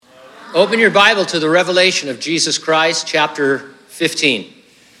Open your Bible to the Revelation of Jesus Christ, chapter 15.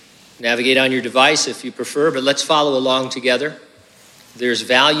 Navigate on your device if you prefer, but let's follow along together. There's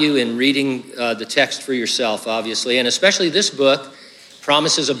value in reading the text for yourself, obviously, and especially this book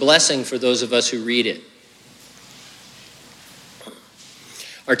promises a blessing for those of us who read it.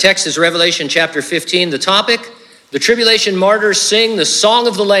 Our text is Revelation chapter 15. The topic, the tribulation martyrs sing the song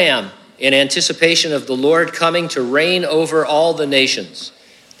of the Lamb in anticipation of the Lord coming to reign over all the nations.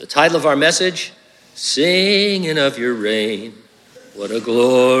 The title of our message, Singing of Your Reign. What a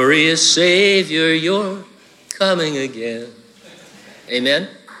glorious Savior, you're coming again. Amen?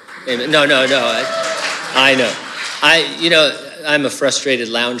 Amen. No. I know. I'm a frustrated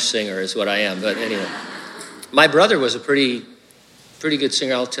lounge singer is what I am. But anyway, my brother was a pretty good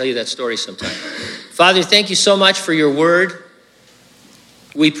singer. I'll tell you that story sometime. Father, thank you so much for your word.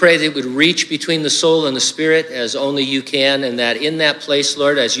 We pray that it would reach between the soul and the spirit as only you can, and that in that place,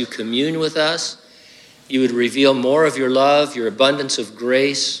 Lord, as you commune with us, you would reveal more of your love, your abundance of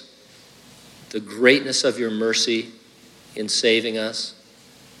grace, the greatness of your mercy in saving us.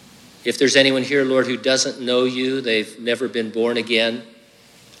 If there's anyone here, Lord, who doesn't know you, they've never been born again,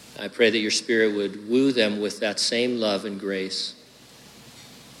 I pray that your Spirit would woo them with that same love and grace,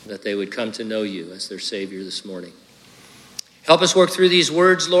 that they would come to know you as their Savior this morning. Help us work through these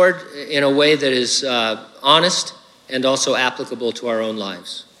words, Lord, in a way that is honest and also applicable to our own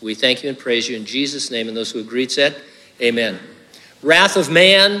lives. We thank you and praise you in Jesus' name, and those who agreed said, amen. Wrath of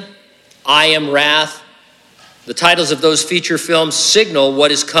Man, I Am Wrath. The titles of those feature films signal what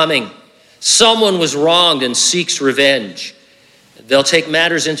is coming. Someone was wronged and seeks revenge. They'll take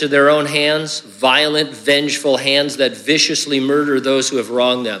matters into their own hands, violent, vengeful hands that viciously murder those who have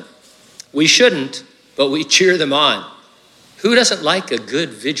wronged them. We shouldn't, but we cheer them on. Who doesn't like a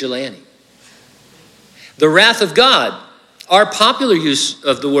good vigilante? The wrath of God. Our popular use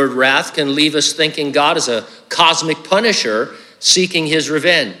of the word wrath can leave us thinking God is a cosmic punisher seeking his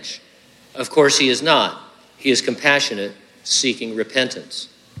revenge. Of course, he is not. He is compassionate, seeking repentance.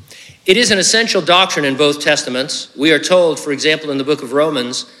 It is an essential doctrine in both Testaments. We are told, for example, in the book of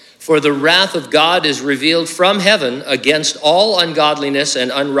Romans, for the wrath of God is revealed from heaven against all ungodliness and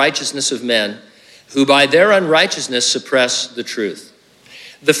unrighteousness of men, who by their unrighteousness suppress the truth.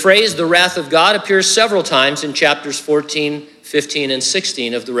 The phrase, the wrath of God, appears several times in chapters 14, 15, and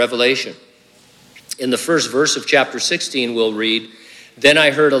 16 of the Revelation. In the first verse of chapter 16, we'll read, Then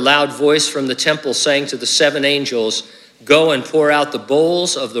I heard a loud voice from the temple saying to the seven angels, Go and pour out the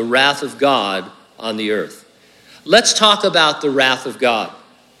bowls of the wrath of God on the earth. Let's talk about the wrath of God.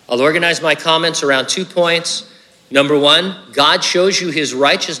 I'll organize my comments around 2 points. Number 1, God shows you his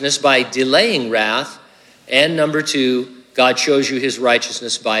righteousness by delaying wrath. And number 2, God shows you his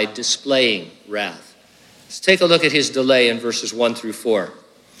righteousness by displaying wrath. Let's take a look at his delay in verses 1 through 4.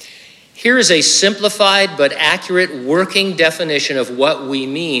 Here is a simplified but accurate working definition of what we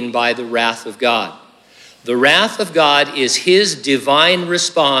mean by the wrath of God. The wrath of God is his divine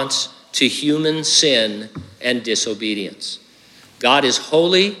response to human sin and disobedience. God is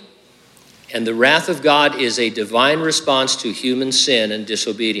holy, and the wrath of God is a divine response to human sin and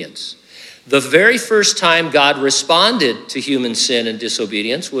disobedience. The very first time God responded to human sin and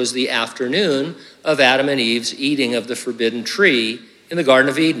disobedience was the afternoon of Adam and Eve's eating of the forbidden tree in the Garden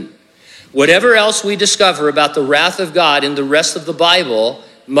of Eden. Whatever else we discover about the wrath of God in the rest of the Bible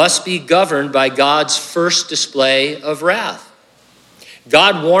must be governed by God's first display of wrath.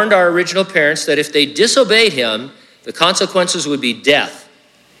 God warned our original parents that if they disobeyed him, the consequences would be death.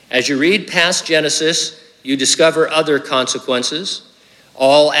 As you read past Genesis, you discover other consequences.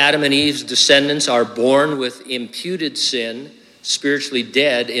 All Adam and Eve's descendants are born with imputed sin, spiritually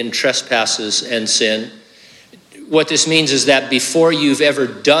dead in trespasses and sin. What this means is that before you've ever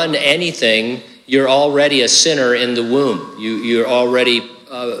done anything, you're already a sinner in the womb. You're already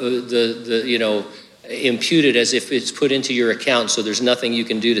imputed as if it's put into your account, so there's nothing you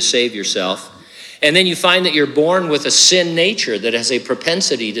can do to save yourself. And then you find that you're born with a sin nature that has a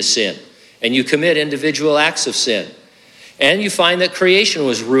propensity to sin, and you commit individual acts of sin. And you find that creation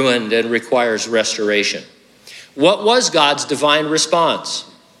was ruined and requires restoration. What was God's divine response?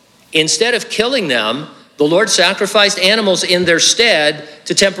 Instead of killing them, the Lord sacrificed animals in their stead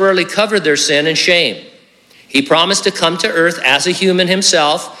to temporarily cover their sin and shame. He promised to come to earth as a human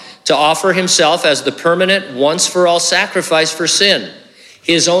himself, to offer himself as the permanent, once-for-all sacrifice for sin.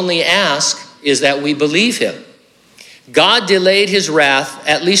 His only ask is that we believe him. God delayed his wrath,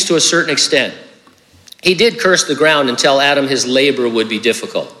 at least to a certain extent. He did curse the ground and tell Adam his labor would be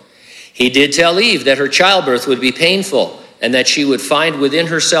difficult. He did tell Eve that her childbirth would be painful and that she would find within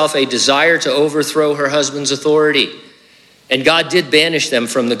herself a desire to overthrow her husband's authority. And God did banish them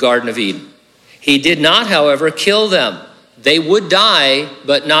from the Garden of Eden. He did not, however, kill them. They would die,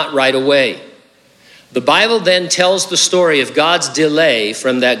 but not right away. The Bible then tells the story of God's delay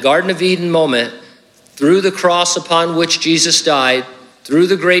from that Garden of Eden moment through the cross upon which Jesus died, through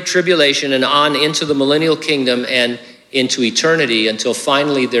the Great Tribulation, and on into the millennial kingdom and into eternity, until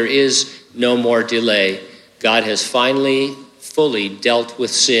finally there is no more delay. God has finally fully dealt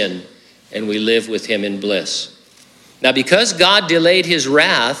with sin, and we live with him in bliss. Now, because God delayed his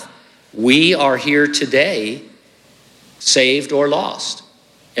wrath, we are here today, saved or lost.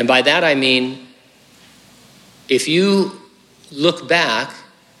 And by that I mean, if you look back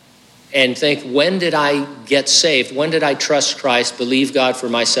and think, when did I get saved? When did I trust Christ, believe God for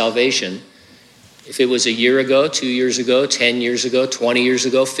my salvation? If it was a year ago, 2 years ago, 10 years ago, 20 years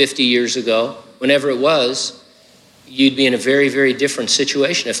ago, 50 years ago, whenever it was, you'd be in a very, very different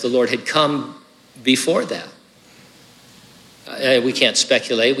situation if the Lord had come before that. We can't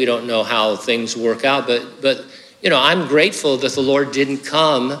speculate. We don't know how things work out. But I'm grateful that the Lord didn't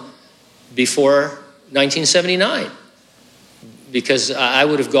come before 1979, because I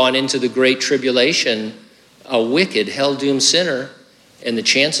would have gone into the Great Tribulation a wicked, hell-doomed sinner, and the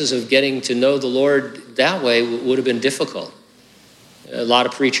chances of getting to know the Lord that way would have been difficult. A lot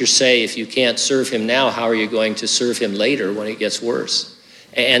of preachers say, if you can't serve him now, how are you going to serve him later when it gets worse?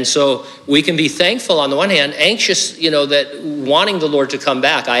 And so we can be thankful on the one hand, anxious, that wanting the Lord to come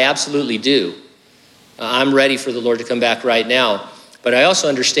back. I absolutely do. I'm ready for the Lord to come back right now. But I also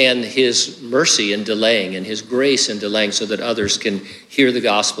understand his mercy in delaying and his grace in delaying so that others can hear the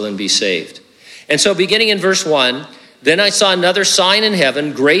gospel and be saved. And so beginning in verse 1, then I saw another sign in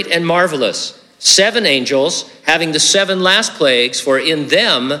heaven, great and marvelous, 7 angels having the 7 last plagues, for in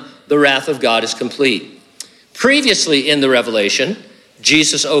them the wrath of God is complete. Previously in the Revelation,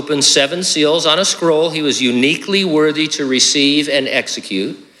 Jesus opened 7 seals on a scroll he was uniquely worthy to receive and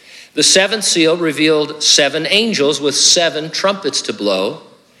execute. The 7th seal revealed 7 angels with 7 trumpets to blow.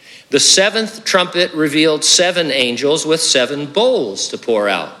 The 7th trumpet revealed 7 angels with 7 bowls to pour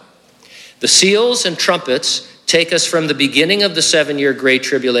out. The seals and trumpets take us from the beginning of the 7-year Great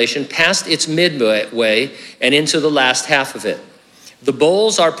Tribulation past its midway and into the last half of it. The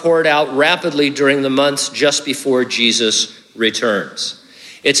bowls are poured out rapidly during the months just before Jesus returns.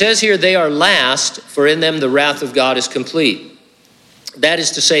 It says here they are last, for in them the wrath of God is complete. That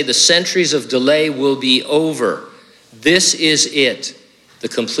is to say, the centuries of delay will be over. This is it, the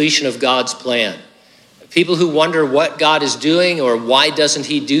completion of God's plan. People who wonder what God is doing or why doesn't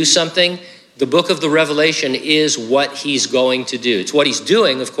he do something, the book of the Revelation is what he's going to do. It's what he's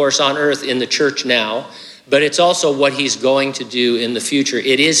doing, of course, on earth in the church now, but it's also what he's going to do in the future.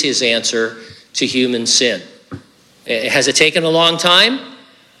 It is his answer to human sin. Has it taken a long time?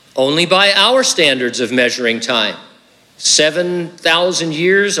 Only by our standards of measuring time. 7,000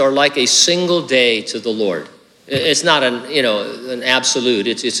 years are like a single day to the Lord. It's not an absolute,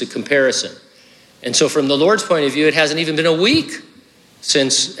 it's a comparison. And so from the Lord's point of view, it hasn't even been a week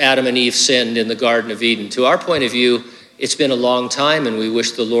since Adam and Eve sinned in the Garden of Eden. To our point of view, it's been a long time, and we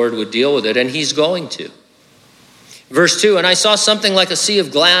wish the Lord would deal with it, and he's going to. Verse 2, and I saw something like a sea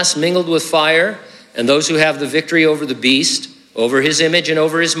of glass mingled with fire, and those who have the victory over the beast, over his image and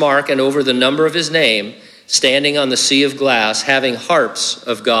over his mark, and over the number of his name, standing on the sea of glass, having harps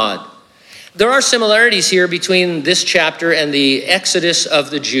of God. There are similarities here between this chapter and the exodus of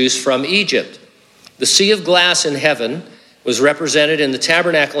the Jews from Egypt. The sea of glass in heaven was represented in the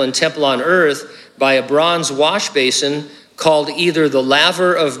tabernacle and temple on earth by a bronze wash basin called either the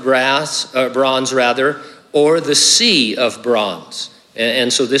laver of bronze or the sea of bronze.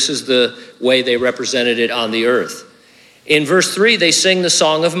 And so this is the way they represented it on the earth. In verse 3, they sing the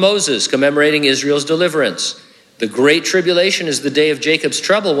song of Moses, commemorating Israel's deliverance. The Great Tribulation is the day of Jacob's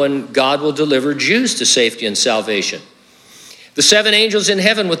trouble when God will deliver Jews to safety and salvation. The 7 angels in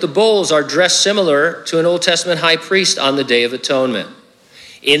heaven with the bowls are dressed similar to an Old Testament high priest on the Day of Atonement.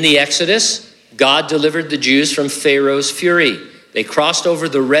 In the Exodus, God delivered the Jews from Pharaoh's fury. They crossed over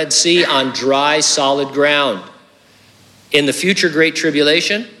the Red Sea on dry, solid ground. In the future Great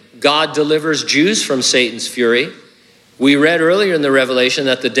Tribulation, God delivers Jews from Satan's fury. We read earlier in the Revelation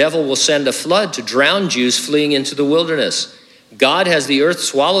that the devil will send a flood to drown Jews fleeing into the wilderness. God has the earth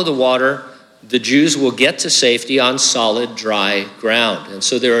swallow the water. The Jews will get to safety on solid, dry ground. And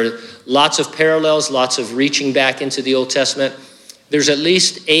so there are lots of parallels, lots of reaching back into the Old Testament. There's at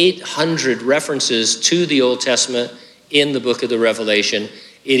least 800 references to the Old Testament in the book of the Revelation.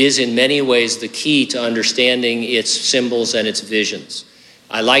 It is in many ways the key to understanding its symbols and its visions.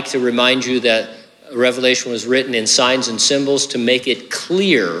 I like to remind you that Revelation was written in signs and symbols to make it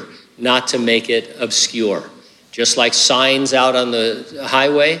clear, not to make it obscure. Just like signs out on the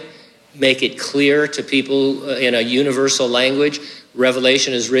highway make it clear to people in a universal language,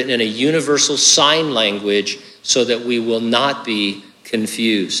 Revelation is written in a universal sign language so that we will not be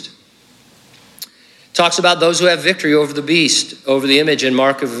confused. Talks about those who have victory over the beast, over the image and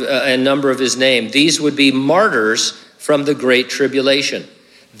mark of and number of his name. These would be martyrs from the great tribulation.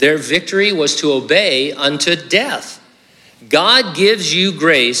 Their victory was to obey unto death. God gives you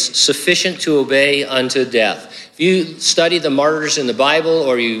grace sufficient to obey unto death. If you study the martyrs in the Bible,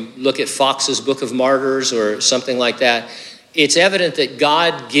 or you look at Fox's Book of Martyrs or something like that, it's evident that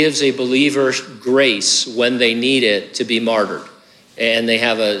God gives a believer grace when they need it to be martyred. And they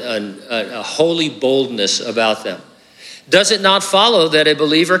have a holy boldness about them. Does it not follow that a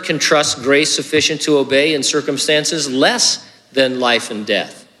believer can trust grace sufficient to obey in circumstances less than life and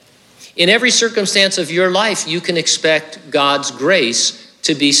death? In every circumstance of your life, you can expect God's grace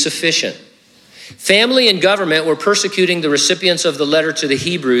to be sufficient. Family and government were persecuting the recipients of the letter to the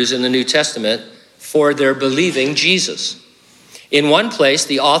Hebrews in the New Testament for their believing Jesus. In one place,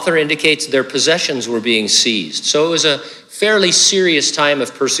 the author indicates their possessions were being seized. So it was a fairly serious time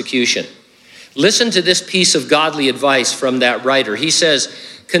of persecution. Listen to this piece of godly advice from that writer. He says,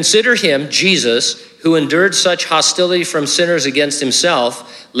 "Consider him, Jesus, who endured such hostility from sinners against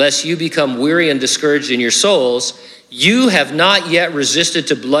himself, lest you become weary and discouraged in your souls. You have not yet resisted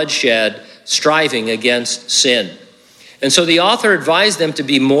to bloodshed, striving against sin." And so the author advised them to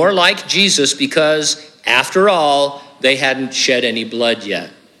be more like Jesus because, after all, they hadn't shed any blood yet.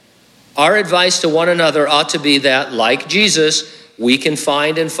 Our advice to one another ought to be that, like Jesus, we can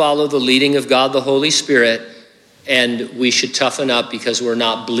find and follow the leading of God the Holy Spirit, and we should toughen up because we're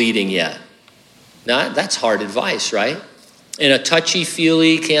not bleeding yet. Now, that's hard advice, right? In a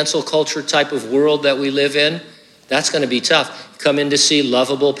touchy-feely, cancel culture type of world that we live in, that's going to be tough. Come in to see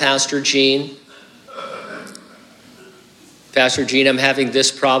lovable Pastor Gene. Pastor Gene, I'm having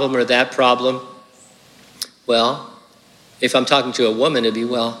this problem or that problem. Well, if I'm talking to a woman, it'd be,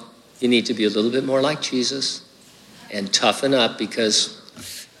 well, you need to be a little bit more like Jesus and toughen up because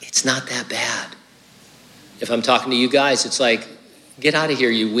it's not that bad. If I'm talking to you guys, it's like, get out of here,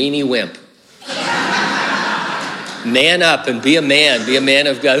 you weenie wimp. Man up and be a man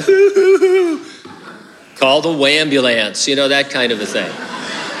of God. Call the wambulance, that kind of a thing.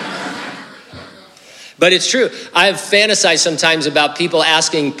 But it's true. I've fantasized sometimes about people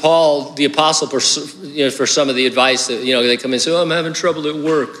asking Paul, the apostle, for some of the advice that, they come in and say, "Oh, I'm having trouble at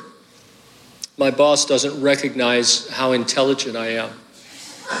work. My boss doesn't recognize how intelligent I am.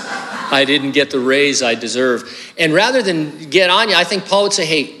 I didn't get the raise I deserve." And rather than get on you, I think Paul would say,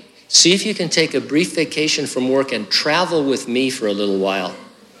 "Hey, see if you can take a brief vacation from work and travel with me for a little while.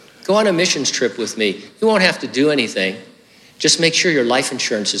 Go on a missions trip with me. You won't have to do anything. Just make sure your life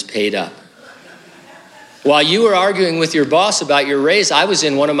insurance is paid up." While you were arguing with your boss about your raise, I was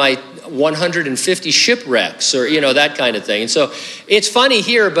in one of my 150 shipwrecks or, that kind of thing. And so it's funny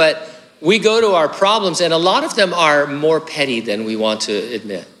here, but we go to our problems, and a lot of them are more petty than we want to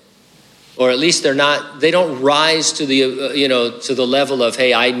admit. Or at least they don't rise to the level of,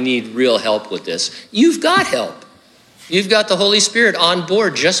 hey, I need real help with this. You've got help. You've got the Holy Spirit on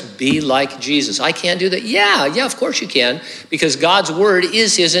board. Just be like Jesus. I can't do that. Yeah, of course you can, because God's word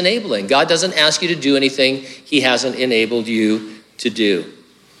is his enabling. God doesn't ask you to do anything he hasn't enabled you to do.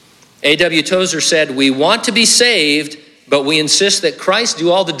 A.W. Tozer said, "We want to be saved, but we insist that Christ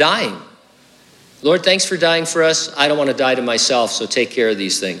do all the dying. Lord, thanks for dying for us. I don't want to die to myself, so take care of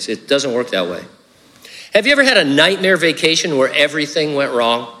these things." It doesn't work that way. Have you ever had a nightmare vacation where everything went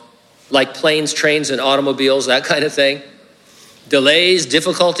wrong? Like planes, trains, and automobiles, that kind of thing? Delays,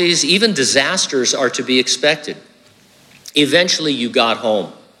 difficulties, even disasters are to be expected. Eventually, you got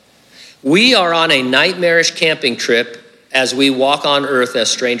home. We are on a nightmarish camping trip as we walk on earth as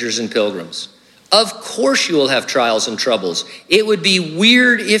strangers and pilgrims. Of course you will have trials and troubles. It would be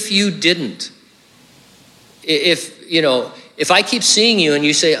weird if you didn't. If I keep seeing you and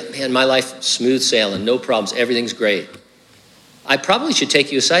you say, "Man, my life smooth sailing, no problems, everything's great," I probably should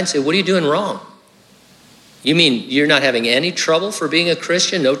take you aside and say, "What are you doing wrong? You mean you're not having any trouble for being a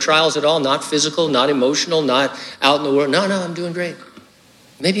Christian? No trials at all, not physical, not emotional, not out in the world?" No, I'm doing great.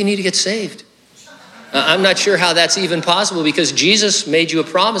 Maybe you need to get saved. I'm not sure how that's even possible, because Jesus made you a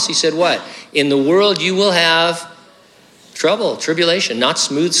promise. He said what? In the world you will have trouble, tribulation, not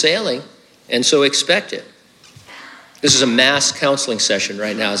smooth sailing. And so expect it. This is a mass counseling session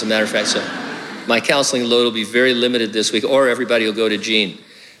right now, as a matter of fact. So my counseling load will be very limited this week, or everybody will go to Gene.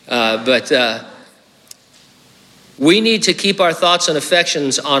 But we need to keep our thoughts and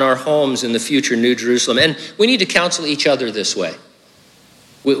affections on our homes in the future New Jerusalem. And we need to counsel each other this way.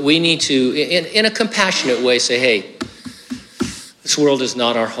 We need to, in a compassionate way, say, hey, this world is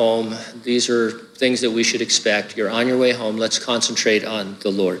not our home. These are things that we should expect. You're on your way home. Let's concentrate on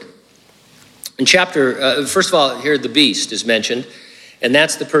the Lord. In first of all, here the beast is mentioned, and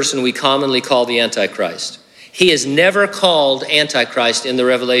that's the person we commonly call the Antichrist. He is never called Antichrist in the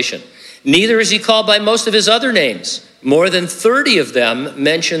Revelation. Neither is he called by most of his other names. More than 30 of them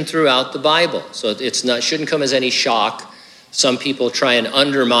mentioned throughout the Bible. So it shouldn't come as any shock. Some people try and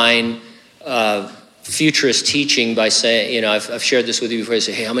undermine futurist teaching by saying, I've shared this with you before. I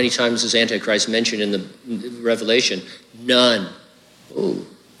say, hey, how many times is Antichrist mentioned in the Revelation? None. Oh,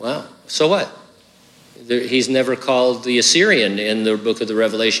 wow. So what? He's never called the Assyrian in the book of the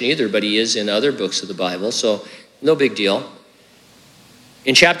Revelation either, but he is in other books of the Bible, so no big deal.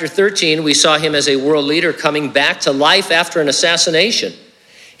 In chapter 13, we saw him as a world leader coming back to life after an assassination.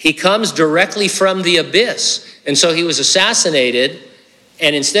 He comes directly from the abyss, and so he was assassinated,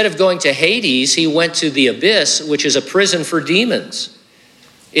 and instead of going to Hades, he went to the abyss, which is a prison for demons.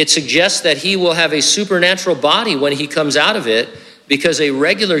 It suggests that he will have a supernatural body when he comes out of it, because a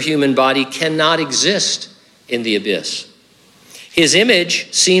regular human body cannot exist in the abyss. His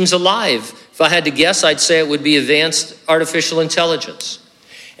image seems alive. If I had to guess, I'd say it would be advanced artificial intelligence.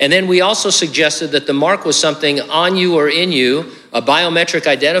 And then we also suggested that the mark was something on you or in you, a biometric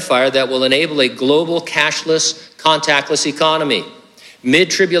identifier that will enable a global cashless, contactless economy.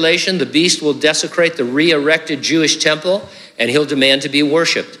 Mid-tribulation, the beast will desecrate the re-erected Jewish temple, and he'll demand to be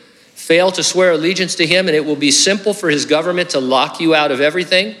worshipped. Fail to swear allegiance to him, and it will be simple for his government to lock you out of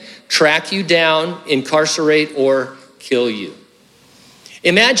everything, track you down, incarcerate, or kill you.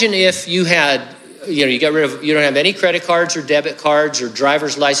 Imagine if you had, you don't have any credit cards or debit cards or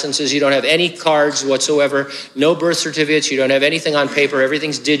driver's licenses, you don't have any cards whatsoever, no birth certificates, you don't have anything on paper,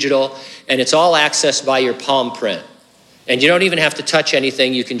 everything's digital, and it's all accessed by your palm print. And you don't even have to touch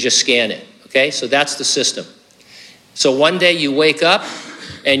anything, you can just scan it, okay? So that's the system. So one day you wake up,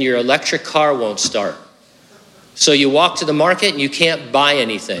 and your electric car won't start. So you walk to the market and you can't buy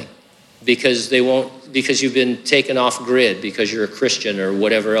anything because you've been taken off grid because you're a Christian or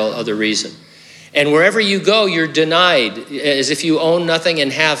whatever other reason. And wherever you go, you're denied as if you own nothing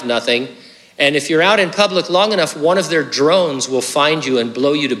and have nothing. And if you're out in public long enough, one of their drones will find you and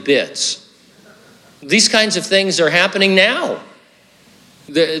blow you to bits. These kinds of things are happening now.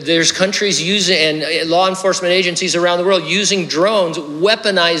 There's countries using, and law enforcement agencies around the world using drones,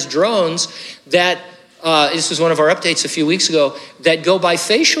 weaponized drones that, this was one of our updates a few weeks ago, that go by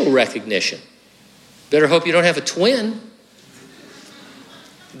facial recognition. Better hope you don't have a twin.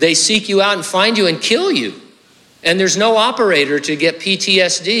 They seek you out and find you and kill you. And there's no operator to get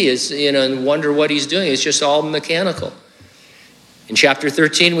PTSD and wonder what he's doing. It's just all mechanical. In chapter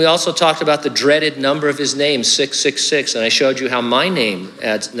 13, we also talked about the dreaded number of his name, 666, and I showed you how my name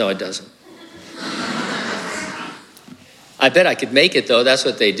adds. No, it doesn't. I bet I could make it, though. That's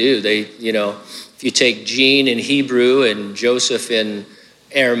what they do. If you take Gene in Hebrew and Joseph in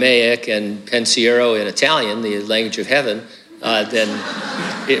Aramaic and Pensiero in Italian, the language of heaven,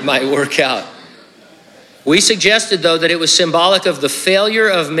 then it might work out. We suggested, though, that it was symbolic of the failure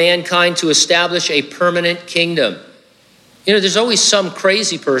of mankind to establish a permanent kingdom. There's always some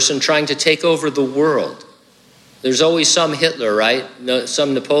crazy person trying to take over the world. There's always some Hitler, right?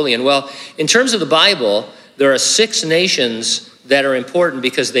 Some Napoleon. Well, in terms of the Bible, there are 6 nations that are important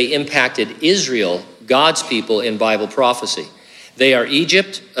because they impacted Israel, God's people, in Bible prophecy. They are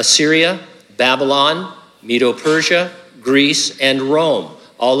Egypt, Assyria, Babylon, Medo-Persia, Greece, and Rome.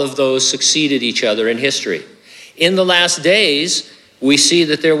 All of those succeeded each other in history. In the last days, we see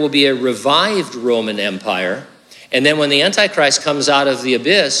that there will be a revived Roman Empire. And then when the Antichrist comes out of the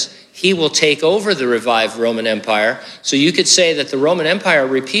abyss, he will take over the revived Roman Empire. So you could say that the Roman Empire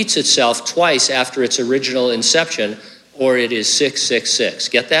repeats itself twice after its original inception, or it is 666.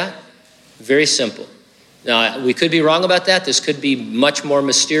 Get that? Very simple. Now, we could be wrong about that. This could be much more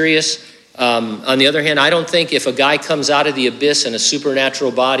mysterious. On the other hand, I don't think if a guy comes out of the abyss in a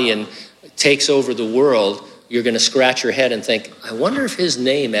supernatural body and takes over the world, you're going to scratch your head and think, I wonder if his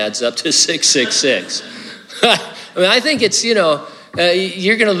name adds up to 666. I think it's, you're going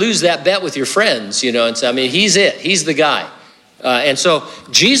to lose that bet with your friends, and so, he's it. He's the guy. And so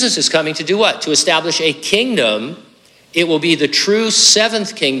Jesus is coming to do what? To establish a kingdom. It will be the true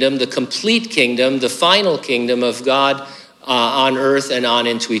 7th kingdom, the complete kingdom, the final kingdom of God on earth and on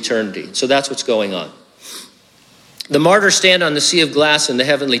into eternity. So that's what's going on. The martyrs stand on the sea of glass in the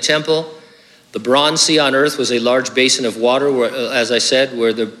heavenly temple. The bronze sea on earth was a large basin of water, where, as I said,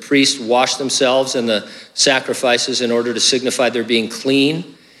 where the priests washed themselves and the sacrifices in order to signify their being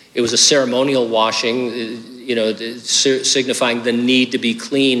clean. It was a ceremonial washing. signifying the need to be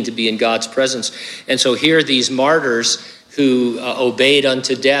clean, to be in God's presence. And so here these martyrs who obeyed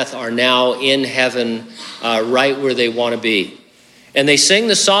unto death are now in heaven, right where they want to be. And they sing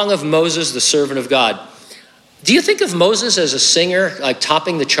the song of Moses, the servant of God. Do you think of Moses as a singer, like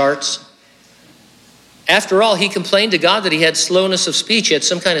topping the charts? After all, he complained to God that he had slowness of speech. He had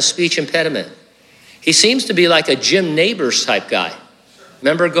some kind of speech impediment. He seems to be like a Jim Nabors type guy.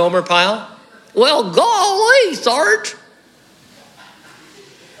 Remember Gomer Pyle? Well, golly, Sarge.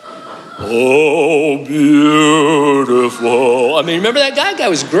 Oh, beautiful. I mean, remember that guy? That guy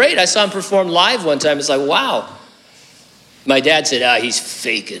was great. I saw him perform live one time. It's like, wow. My dad said, he's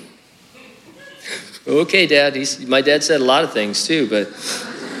faking. Okay, Dad. My dad said a lot of things too,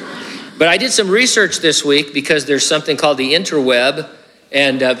 but I did some research this week because there's something called the interweb,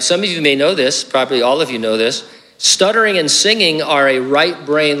 and some of you may know this, probably all of you know this. Stuttering and singing are a right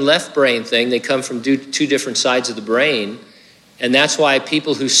brain, left brain thing. They come from two different sides of the brain, and that's why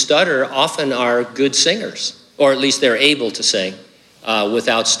people who stutter often are good singers, or at least they're able to sing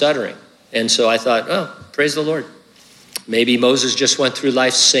without stuttering. And so I thought, praise the Lord. Maybe Moses just went through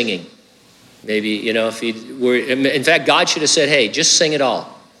life singing. Maybe, if he were, in fact, God should have said, hey, just sing it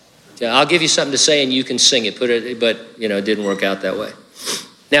all. I'll give you something to say and you can sing it. But it didn't work out that way.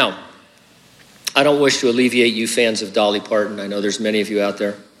 Now, I don't wish to alleviate you fans of Dolly Parton. I know there's many of you out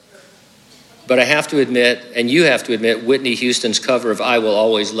there. But I have to admit, and you have to admit, Whitney Houston's cover of I Will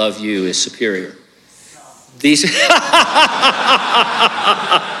Always Love You is superior.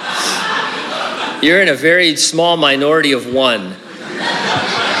 You're in a very small minority of one.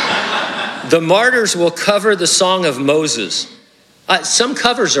 The martyrs will cover the song of Moses. Some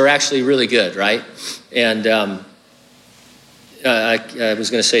covers are actually really good, right? And I was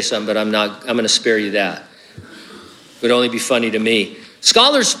going to say something, but I'm not. I'm going to spare you that. It would only be funny to me.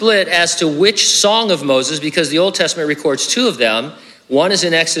 Scholars split as to which song of Moses, because the Old Testament records two of them. One is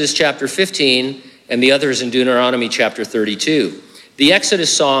in Exodus chapter 15, and the other is in Deuteronomy chapter 32. The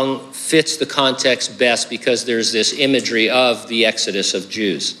Exodus song fits the context best because there's this imagery of the Exodus of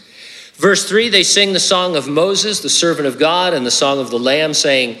Jews. Verse 3, they sing the song of Moses, the servant of God, and the song of the Lamb,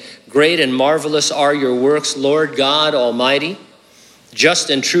 saying, great and marvelous are your works, Lord God Almighty.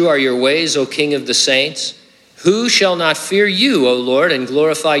 Just and true are your ways, O King of the saints. Who shall not fear you, O Lord, and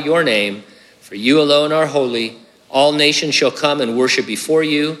glorify your name? For you alone are holy. All nations shall come and worship before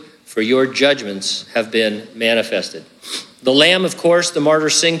you, for your judgments have been manifested. The Lamb, of course, the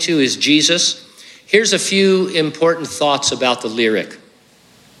martyrs sing to is Jesus. Here's a few important thoughts about the lyric.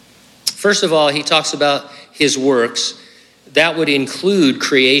 First of all, he talks about his works. That would include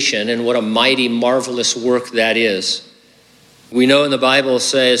creation and what a mighty, marvelous work that is. We know in the Bible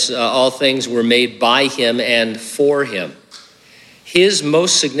says all things were made by him and for him. His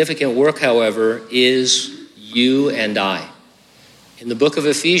most significant work, however, is you and I. In the book of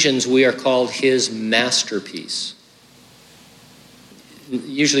Ephesians, we are called his masterpiece.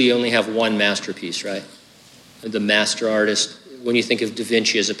 Usually you only have one masterpiece, right? The master artist. When you think of Da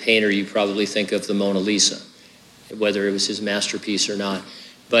Vinci as a painter, you probably think of the Mona Lisa, whether it was his masterpiece or not.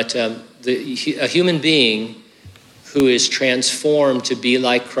 But a human being who is transformed to be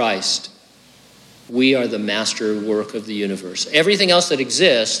like Christ, we are the master work of the universe. Everything else that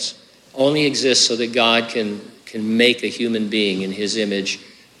exists only exists so that God can make a human being in his image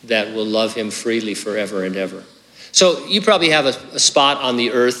that will love him freely forever and ever. So you probably have a spot on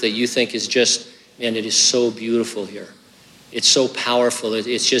the earth that you think is just, man, it is so beautiful here. It's so powerful.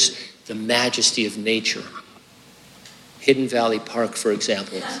 It's just the majesty of nature. Hidden Valley Park, for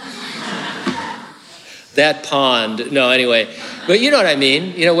example. That pond. No, anyway. But you know what I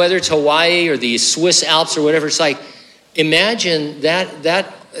mean. Whether it's Hawaii or the Swiss Alps or whatever, it's like, imagine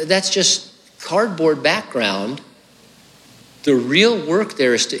that's just cardboard background. The real work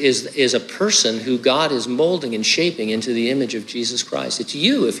there is a person who God is molding and shaping into the image of Jesus Christ. It's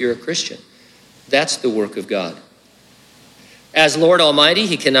you if you're a Christian. That's the work of God. As Lord Almighty,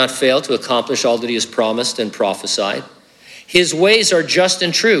 he cannot fail to accomplish all that he has promised and prophesied. His ways are just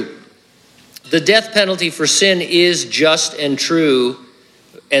and true. The death penalty for sin is just and true,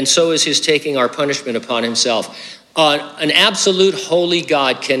 and so is his taking our punishment upon himself. An absolute holy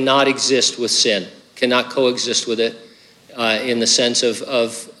God cannot exist with sin, cannot coexist with it in the sense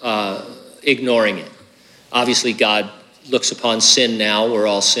of ignoring it. Obviously, God looks upon sin now. We're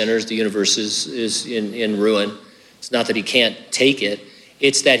all sinners. The universe is in ruin. It's not that he can't take it.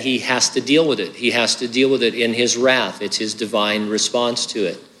 It's that he has to deal with it. He has to deal with it in his wrath. It's his divine response to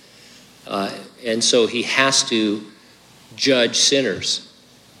it. And so he has to judge sinners.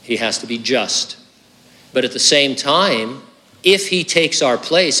 He has to be just. But at the same time, if he takes our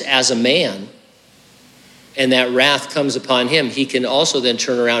place as a man, and that wrath comes upon him, he can also then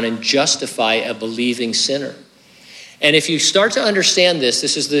turn around and justify a believing sinner. And if you start to understand this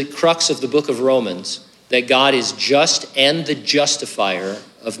is the crux of the book of Romans, that God is just and the justifier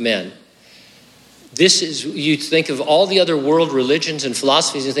of men. This is, you think of all the other world religions and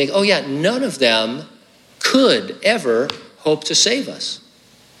philosophies and think, oh yeah, none of them could ever hope to save us.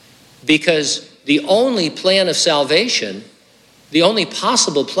 Because the only plan of salvation, the only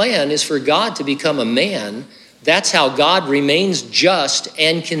possible plan is for God to become a man. That's how God remains just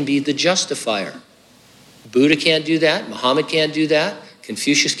and can be the justifier. Buddha can't do that. Muhammad can't do that.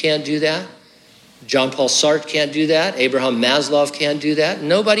 Confucius can't do that. John Paul Sartre can't do that. Abraham Maslow can't do that.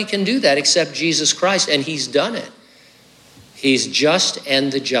 Nobody can do that except Jesus Christ, and he's done it. He's just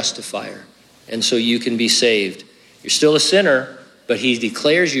and the justifier. And so you can be saved. You're still a sinner, but he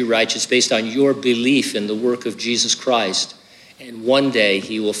declares you righteous based on your belief in the work of Jesus Christ. And one day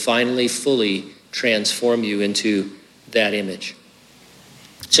he will finally fully transform you into that image.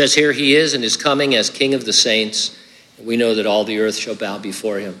 It says here he is and is coming as King of the saints. And we know that all the earth shall bow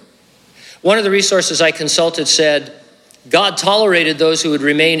before him. One of the resources I consulted said, God tolerated those who would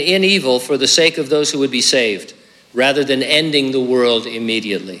remain in evil for the sake of those who would be saved, rather than ending the world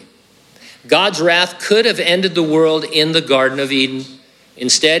immediately. God's wrath could have ended the world in the Garden of Eden.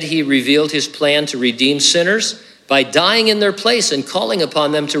 Instead, he revealed his plan to redeem sinners by dying in their place and calling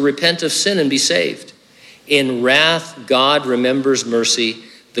upon them to repent of sin and be saved. In wrath, God remembers mercy.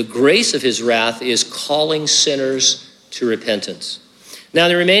 The grace of his wrath is calling sinners to repentance. Now,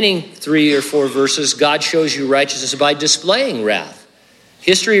 in the remaining 3 or 4 verses, God shows you righteousness by displaying wrath.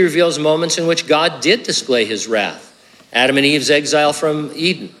 History reveals moments in which God did display his wrath. Adam and Eve's exile from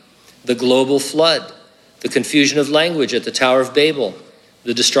Eden, the global flood, the confusion of language at the Tower of Babel,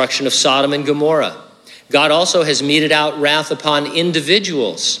 the destruction of Sodom and Gomorrah. God also has meted out wrath upon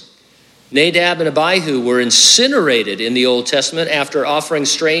individuals. Nadab and Abihu were incinerated in the Old Testament after offering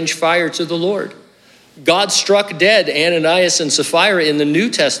strange fire to the Lord. God struck dead Ananias and Sapphira in the New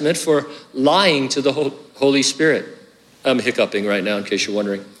Testament for lying to the Holy Spirit. I'm hiccuping right now in case you're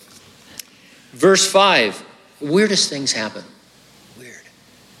wondering. Verse 5, weirdest things happen. Weird.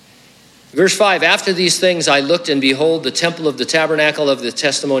 Verse 5, after these things I looked, and behold, the temple of the tabernacle of the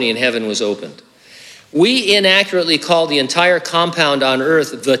testimony in heaven was opened. We inaccurately call the entire compound on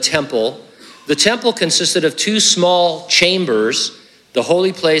earth the temple. The temple consisted of 2 small chambers, the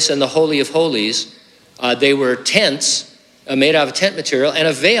holy place and the holy of holies. They were tents made out of tent material, and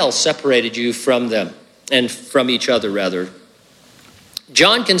a veil separated you from them, and from each other, rather.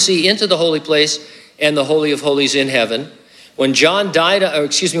 John can see into the holy place and the holy of holies in heaven. When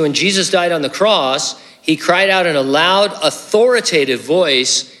Jesus died on the cross, he cried out in a loud, authoritative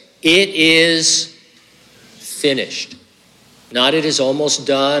voice, "It is finished." Not "it is almost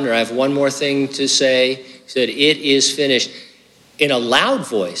done," or "I have one more thing to say." He said, "It is finished." In a loud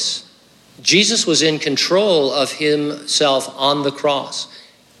voice. Jesus was in control of himself on the cross.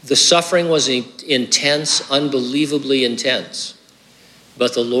 The suffering was intense, unbelievably intense.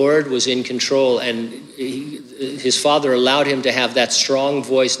 But the Lord was in control, and his Father allowed him to have that strong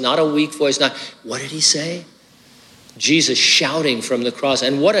voice, not a weak voice, not, what did he say? Jesus shouting from the cross.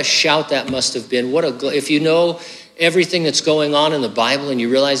 And what a shout that must have been. If you know everything that's going on in the Bible and you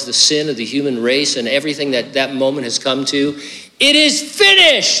realize the sin of the human race and everything that moment has come to, it is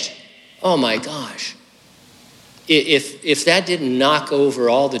finished. Oh my gosh. If that didn't knock over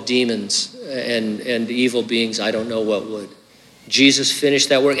all the demons and evil beings, I don't know what would. Jesus finished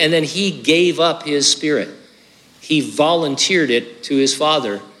that work, and then he gave up his spirit. He volunteered it to his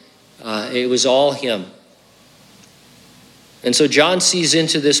Father. It was all him. And so John sees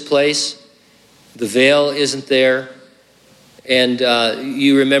into this place. The veil isn't there. And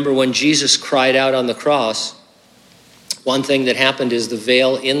you remember when Jesus cried out on the cross, one thing that happened is the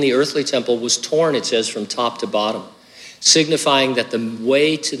veil in the earthly temple was torn, it says, from top to bottom, signifying that the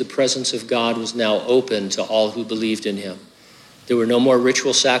way to the presence of God was now open to all who believed in him. There were no more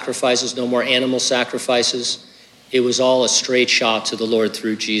ritual sacrifices, no more animal sacrifices. It was all a straight shot to the Lord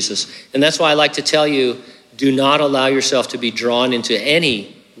through Jesus. And that's why I like to tell you, do not allow yourself to be drawn into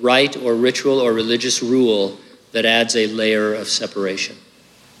any rite or ritual or religious rule that adds a layer of separation.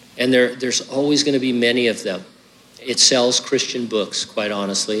 And there's always going to be many of them. It sells Christian books, quite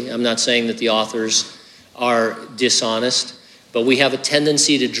honestly. I'm not saying that the authors are dishonest, but we have a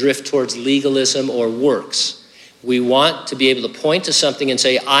tendency to drift towards legalism or works. We want to be able to point to something and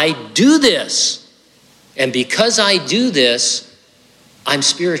say, I do this. And because I do this, I'm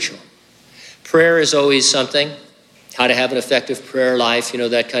spiritual. Prayer is always something. How to have an effective prayer life,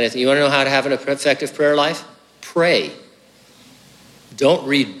 that kind of thing. You want to know how to have an effective prayer life? Pray. Don't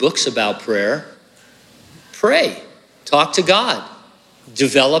read books about prayer. Pray. Talk to God.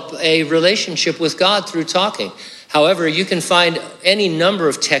 Develop a relationship with God through talking. However, you can find any number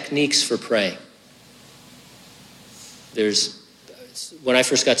of techniques for praying. When I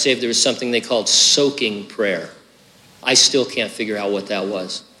first got saved, there was something they called soaking prayer. I still can't figure out what that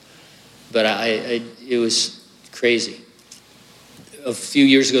was. But it was crazy. A few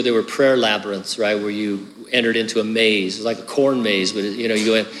years ago, there were prayer labyrinths, right, where you entered into a maze. It was like a corn maze, but you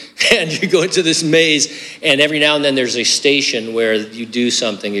go in and you go into this maze, and every now and then there's a station where you do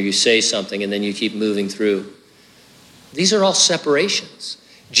something or you say something, and then you keep moving through. These are all separations.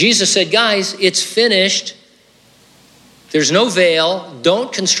 Jesus said, guys, it's finished. There's no veil.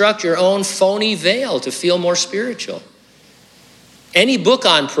 Don't construct your own phony veil to feel more spiritual. Any book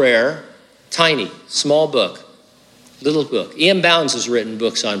on prayer, tiny, small book, little book. E.M. Bounds has written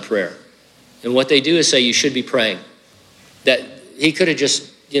books on prayer. And what they do is say you should be praying. That he could have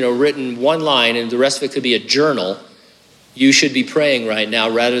just, written one line and the rest of it could be a journal. You should be praying right now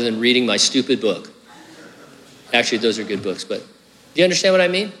rather than reading my stupid book. Actually, those are good books, but do you understand what I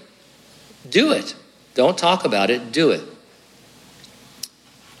mean? Do it. Don't talk about it. Do it.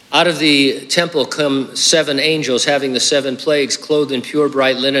 Out of the temple come 7 angels having the 7 plagues, clothed in pure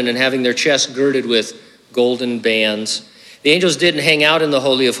bright linen and having their chests girded with golden bands. The angels didn't hang out in the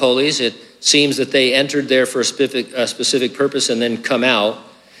Holy of Holies. It seems that they entered there for a specific purpose and then come out.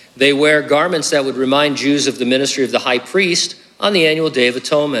 They wear garments that would remind Jews of the ministry of the high priest on the annual Day of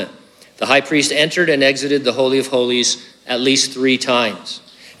Atonement. The high priest entered and exited the Holy of Holies at least 3 times.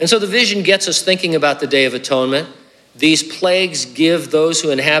 And so the vision gets us thinking about the Day of Atonement. These plagues give those who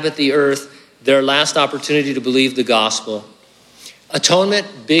inhabit the earth their last opportunity to believe the gospel. Atonement,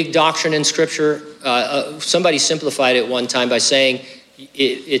 big doctrine in Scripture. Somebody simplified it one time by saying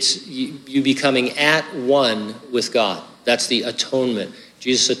it's you becoming at one with God. That's the atonement.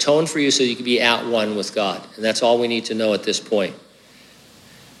 Jesus atoned for you so you can be at one with God. And that's all we need to know at this point.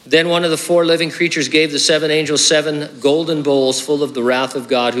 Then one of the 4 living creatures gave the 7 angels 7 golden bowls full of the wrath of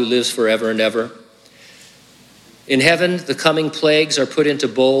God who lives forever and ever. In heaven, the coming plagues are put into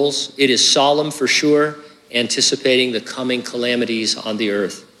bowls. It is solemn for sure, anticipating the coming calamities on the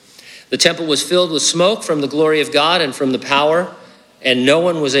earth. The temple was filled with smoke from the glory of God and from the power, and no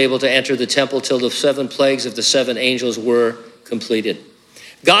one was able to enter the temple till the 7 plagues of the 7 angels were completed.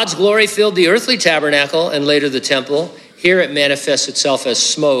 God's glory filled the earthly tabernacle and later the temple. Here it manifests itself as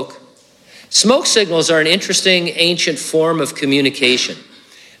smoke. Smoke signals are an interesting ancient form of communication.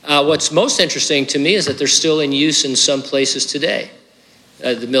 What's most interesting to me is that they're still in use in some places today.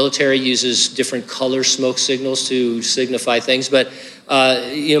 The military uses different color smoke signals to signify things. But,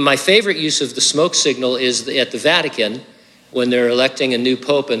 my favorite use of the smoke signal is at the Vatican when they're electing a new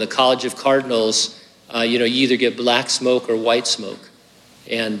pope in the College of Cardinals. You either get black smoke or white smoke.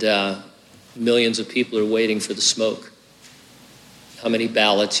 And millions of people are waiting for the smoke. How many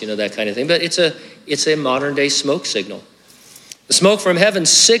ballots, that kind of thing. But it's a modern day smoke signal. The smoke from heaven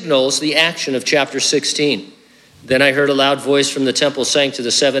signals the action of chapter 16. Then I heard a loud voice from the temple saying to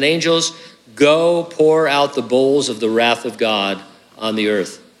the 7 angels, "Go pour out the bowls of the wrath of God on the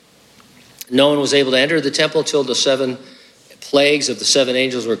earth." No one was able to enter the temple till the 7 plagues of the 7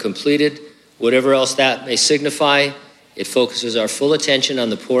 angels were completed. Whatever else that may signify, it focuses our full attention on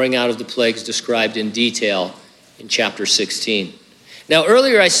the pouring out of the plagues described in detail in chapter 16. Now,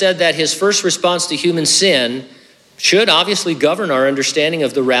 earlier I said that his first response to human sin should obviously govern our understanding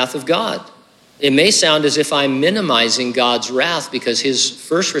of the wrath of God. It may sound as if I'm minimizing God's wrath because his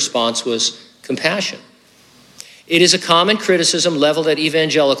first response was compassion. It is a common criticism leveled at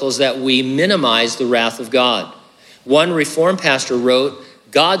evangelicals that we minimize the wrath of God. One Reformed pastor wrote,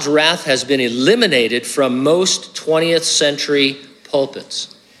 "God's wrath has been eliminated from most 20th century pulpits."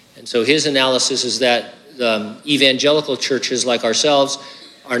 And so his analysis is that evangelical churches like ourselves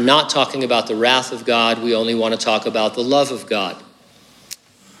are not talking about the wrath of God. We only want to talk about the love of God.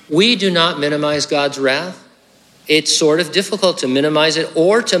 We do not minimize God's wrath. It's sort of difficult to minimize it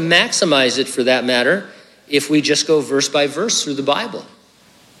or to maximize it for that matter if we just go verse by verse through the Bible.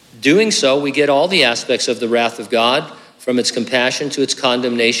 Doing so, we get all the aspects of the wrath of God, from its compassion to its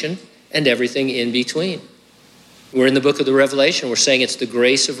condemnation and everything in between. We're in the book of the Revelation. We're saying it's the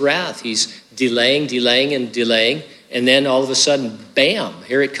grace of wrath. He's delaying, and then all of a sudden, bam,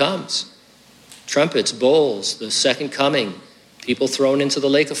 here it comes. Trumpets, bowls, the second coming, people thrown into the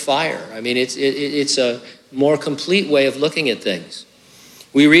lake of fire. I mean, it's a more complete way of looking at things.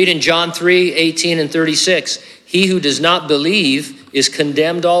 We read in John 3:18 and 36, "He who does not believe is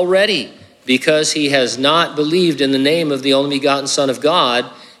condemned already, because he has not believed in the name of the only begotten Son of God.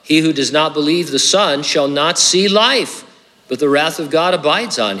 He who does not believe the Son shall not see life, but the wrath of God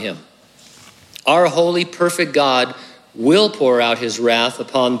abides on him." Our holy, perfect God will pour out his wrath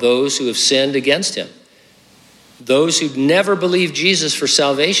upon those who have sinned against him. Those who never believe Jesus for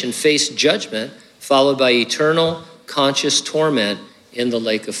salvation face judgment, followed by eternal, conscious torment in the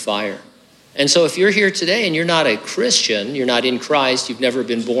lake of fire. And so if you're here today and you're not a Christian, you're not in Christ, you've never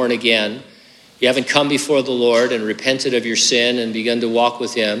been born again, you haven't come before the Lord and repented of your sin and begun to walk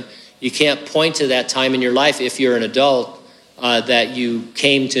with him, you can't point to that time in your life if you're an adult that you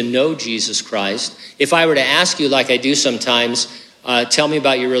came to know Jesus Christ. If I were to ask you, like I do sometimes, tell me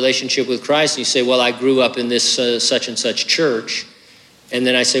about your relationship with Christ, and you say, well, I grew up in this such and such church. And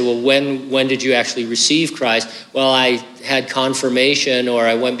then I say, well, when did you actually receive Christ? Well, I had confirmation, or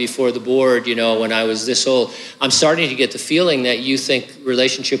I went before the board, when I was this old. I'm starting to get the feeling that you think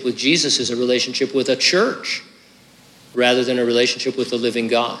relationship with Jesus is a relationship with a church rather than a relationship with the living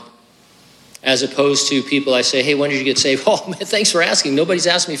God. As opposed to people, I say, hey, when did you get saved? Oh, man, thanks for asking. Nobody's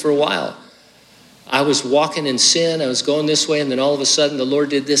asked me for a while. I was walking in sin. I was going this way, and then all of a sudden the Lord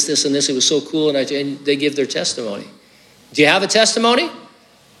did this, this, and this. It was so cool, and they give their testimony. Do you have a testimony?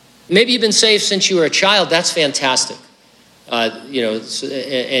 Maybe you've been saved since you were a child. That's fantastic. And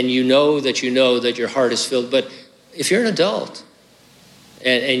you know that your heart is filled. But if you're an adult,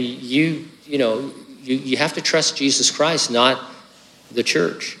 and you have to trust Jesus Christ, not the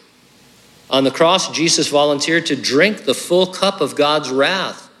church. On the cross, Jesus volunteered to drink the full cup of God's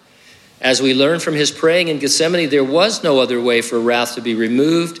wrath. As we learn from his praying in Gethsemane, there was no other way for wrath to be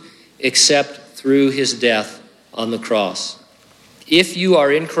removed except through his death on the cross. If you are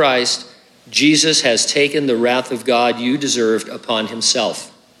in Christ, Jesus has taken the wrath of God you deserved upon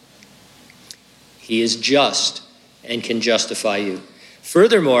himself. He is just and can justify you.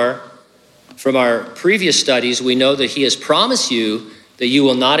 Furthermore, from our previous studies, we know that he has promised you that you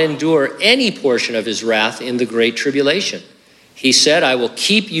will not endure any portion of his wrath in the great tribulation. He said, I will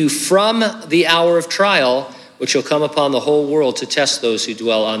keep you from the hour of trial, which will come upon the whole world to test those who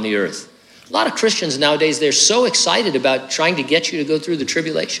dwell on the earth. A lot of Christians nowadays, they're so excited about trying to get you to go through the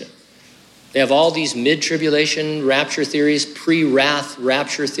tribulation. They have all these mid-tribulation rapture theories, pre-wrath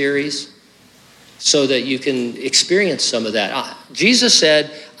rapture theories, so that you can experience some of that. Jesus said,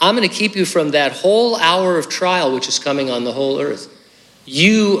 I'm going to keep you from that whole hour of trial, which is coming on the whole earth.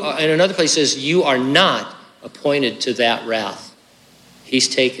 In another place says, you are not appointed to that wrath. He's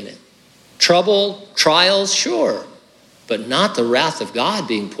taken it. Trouble, trials, sure, but not the wrath of God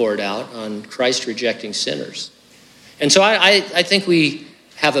being poured out on Christ-rejecting sinners. And so I think we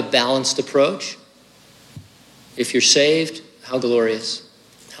have a balanced approach. If you're saved, how glorious,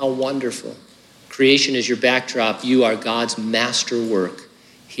 how wonderful. Creation is your backdrop. You are God's master work.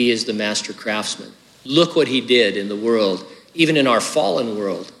 He is the master craftsman. Look what he did in the world, even in our fallen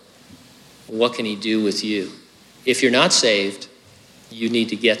world. What can he do with you? If you're not saved, you need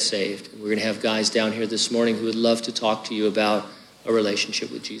to get saved. We're going to have guys down here this morning who would love to talk to you about a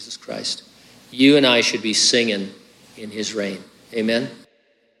relationship with Jesus Christ. You and I should be singing in his reign. Amen.